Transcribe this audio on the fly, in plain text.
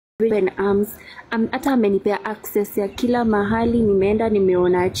open arms. Hata amenipea access ya kila mahali. Nimeenda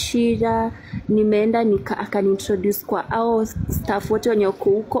nimeona Chira, nimeenda akaniintroduce kwa au staff wote wenye wako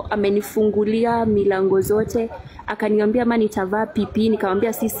huko, amenifungulia milango zote, akaniambia ama nitavaa pipi,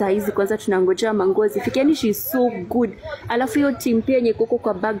 nikamwambia si saa hizi kwanza tunangojea manguo zifike. Yani she's so good. Alafu hiyo team pia yenye kuko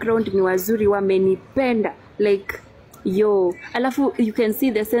kwa background ni wazuri, wamenipenda like yo. Alafu you can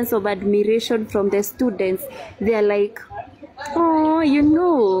see the sense of admiration from the students. They are like, oh, you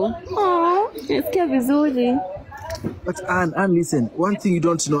know, oh, nasikia vizuri. But Anne, listen, one thing you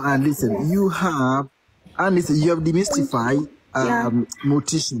don't know, Anne, listen, you have demystified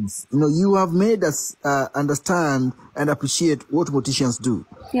morticians. You know, you have made us understand and appreciate what morticians do.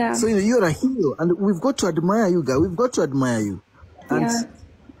 Yeah. So, you know, you're a hero, and we've got to admire you, guys. We've got to admire you. And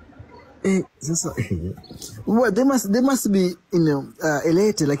well, they must be, you know,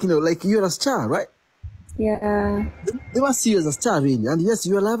 elated, like, you know, like you're a star, right? Yeah. They must see you as a star, really. And yes,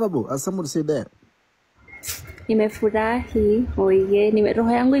 you are lovable, as someone said there. Nimefurahi, oye,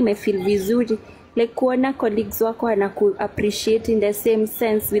 roho yangu imefeel vizuri. Like kuona colleagues wako wanaku appreciate in the same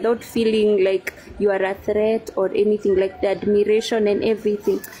sense without feeling like you are a threat or anything, like the admiration and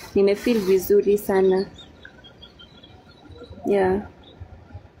everything. Nimefeel vizuri sana. Yeah.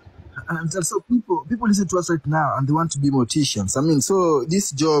 And so people listen to us right now and they want to be morticians. I mean, so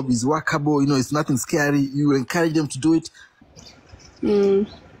this job is workable, you know, it's nothing scary. You encourage them to do it.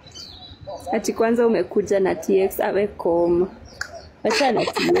 Ati kwanza umekuja na TX awekoma. Acha na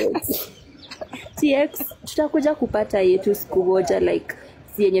TX. TX tutakuja kupata yetu siku moja, like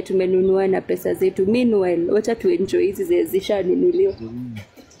yenye tumenunua na pesa zetu. Meanwhile, wacha tu enjoy hizi zishanunuliwa.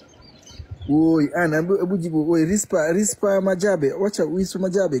 Oi, and Abujibu, oi, Rispa Majabe, watch out, Rispa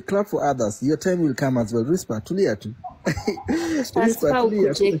Majabe, clap for others. Your time will come as well. Rispa, tulia tu. Rispa,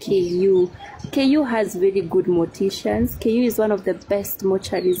 KU. KU has very good morticians. KU is one of the best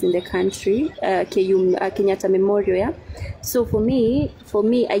mortuaries in the country. KU, Kenyatta Memorial, yeah? So for me,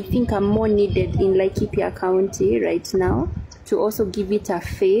 I think I'm more needed in Laikipia County right now to also give it a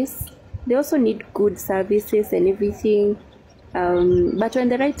face. They also need good services and everything. But when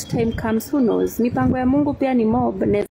the right time comes, who knows? Mipango ya Mungu pia ni mob.